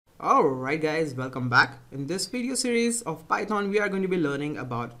Alright guys, welcome back. In this video series of Python, we are going to be learning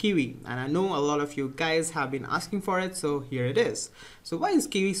about Kivy, and I know a lot of you guys have been asking for it, so here it is. So why is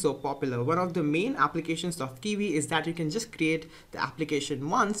Kivy so popular? One of the main applications of Kivy is that you can just create the application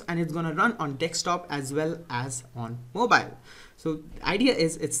once and it's going to run on desktop as well as on mobile. So the idea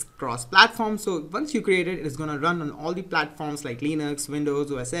is it's cross-platform, so once you create it, it's going to run on all the platforms like Linux,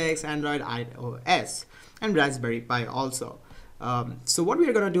 Windows, OS X, Android, iOS, and Raspberry Pi also. So what we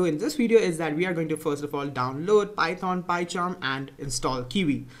are going to do in this video is that we are going to first of all download Python, PyCharm, and install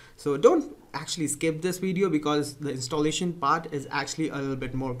Kivy. So don't actually skip this video because the installation part is actually a little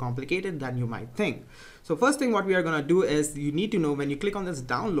bit more complicated than you might think. So first thing what we are going to do is you need to know when you click on this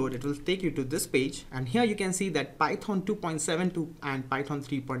download, it will take you to this page, and here you can see that Python 2.7 and Python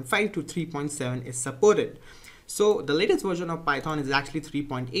 3.5 to 3.7 is supported. So the latest version of Python is actually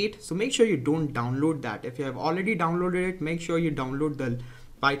 3.8. So make sure you don't download that. If you have already downloaded it, make sure you download the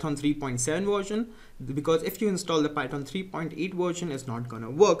Python 3.7 version, because if you install the Python 3.8 version, it's not gonna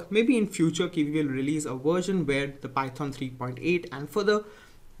work. Maybe in future Kivy will release a version where the Python 3.8 and further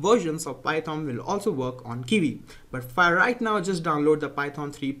versions of Python will also work on Kivy. But for right now, just download the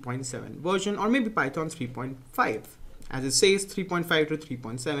Python 3.7 version, or maybe Python 3.5. As it says, 3.5 to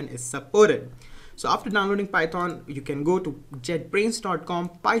 3.7 is supported. So after downloading Python, you can go to jetbrains.com,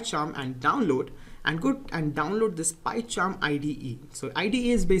 PyCharm, and download this PyCharm IDE. So IDE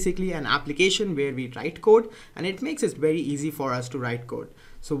is basically an application where we write code, and it makes it very easy for us to write code.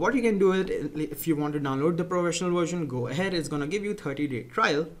 So what you can do is, if you want to download the professional version, go ahead. It's going to give you 30-day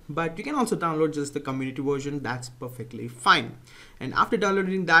trial, but you can also download just the community version. That's perfectly fine. And after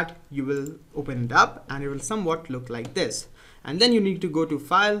downloading that, you will open it up and it will somewhat look like this. And then you need to go to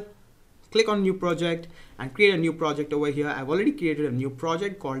File, click on New Project, and create a new project over here. I've already created a new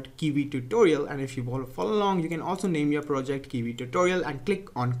project called Kivy Tutorial, and if you want to follow along, you can also name your project Kivy Tutorial and click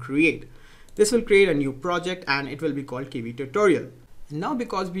on Create. This will create a new project and it will be called Kivy Tutorial. Now,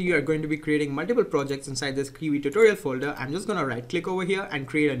 because we are going to be creating multiple projects inside this Kivy Tutorial folder, I'm just going to right click over here and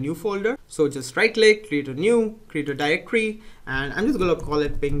create a new folder. So just right click, create a directory, and I'm just going to call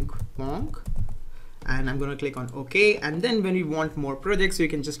it ping pong. And I'm going to click on OK, and then when we want more projects, you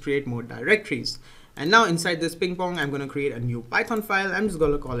can just create more directories. And now inside this ping pong, I'm going to create a new Python file. I'm just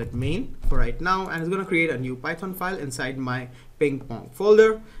going to call it main for right now, and it's going to create a new Python file inside my ping pong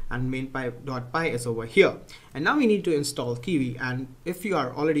folder, and main.py is over here. And now we need to install Kivy, and if you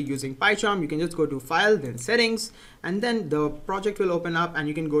are already using PyCharm, you can just go to File, then Settings, and then the project will open up, and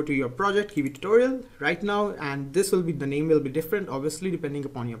you can go to your project Kivy Tutorial right now, and this will be, the name will be different obviously depending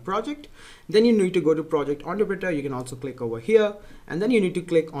upon your project. Then you need to go to Project Interpreter. You can also click over here, and then you need to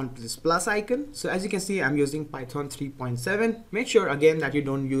click on this plus icon. So as you can see, I'm using Python 3.7. Make sure again that you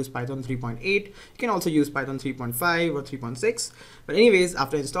don't use Python 3.8. You can also use Python 3.5 or 3.6. But anyways,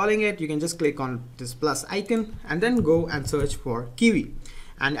 after installing it, you can just click on this plus icon and then go and search for Kivy.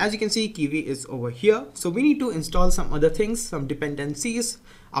 And as you can see, Kivy is over here. So we need to install some other things, some dependencies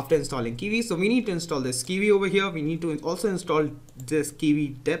after installing Kivy. So we need to install this Kivy over here. We need to also install this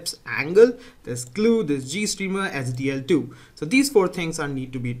Kivy depth angle, this glue, this GStreamer, SDL2. So these four things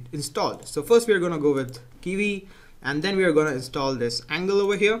need to be installed. So first we are going to go with Kivy, and then we are going to install this angle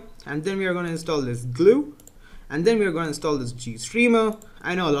over here, and then we are going to install this glue, and then we are going to install this GStreamer.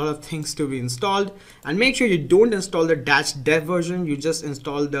 I know a lot of things to be installed, and make sure you don't install the -dev version. You just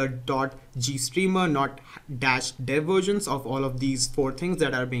install the .gstreamer, not -dev versions of all of these four things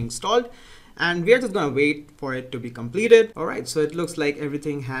that are being installed. And we are just going to wait for it to be completed. All right, so it looks like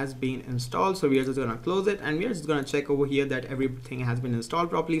everything has been installed. So we are just going to close it, and we are just going to check over here that everything has been installed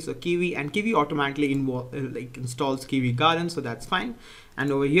properly. So Kivy, and Kivy automatically installs Kivy Garden, so that's fine.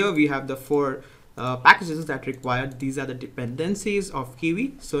 And over here we have the four packages that required. These are the dependencies of Kivy.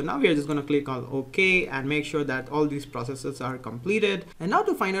 So now we are just going to click on OK and make sure that all these processes are completed. And now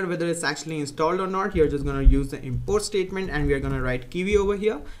to find out whether it's actually installed or not, you're just going to use the import statement, and we are going to write Kivy over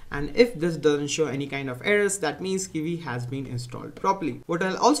here. And if this doesn't show any kind of errors, that means Kivy has been installed properly. What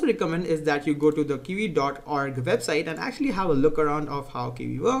I'll also recommend is that you go to the kivy.org website and actually have a look around of how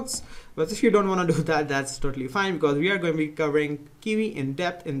Kivy works. But if you don't want to do that, that's totally fine, because we are going to be covering Kivy in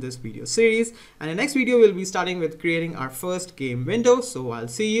depth in this video series. And the next video we'll be starting with creating our first game window. So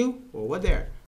I'll see you over there.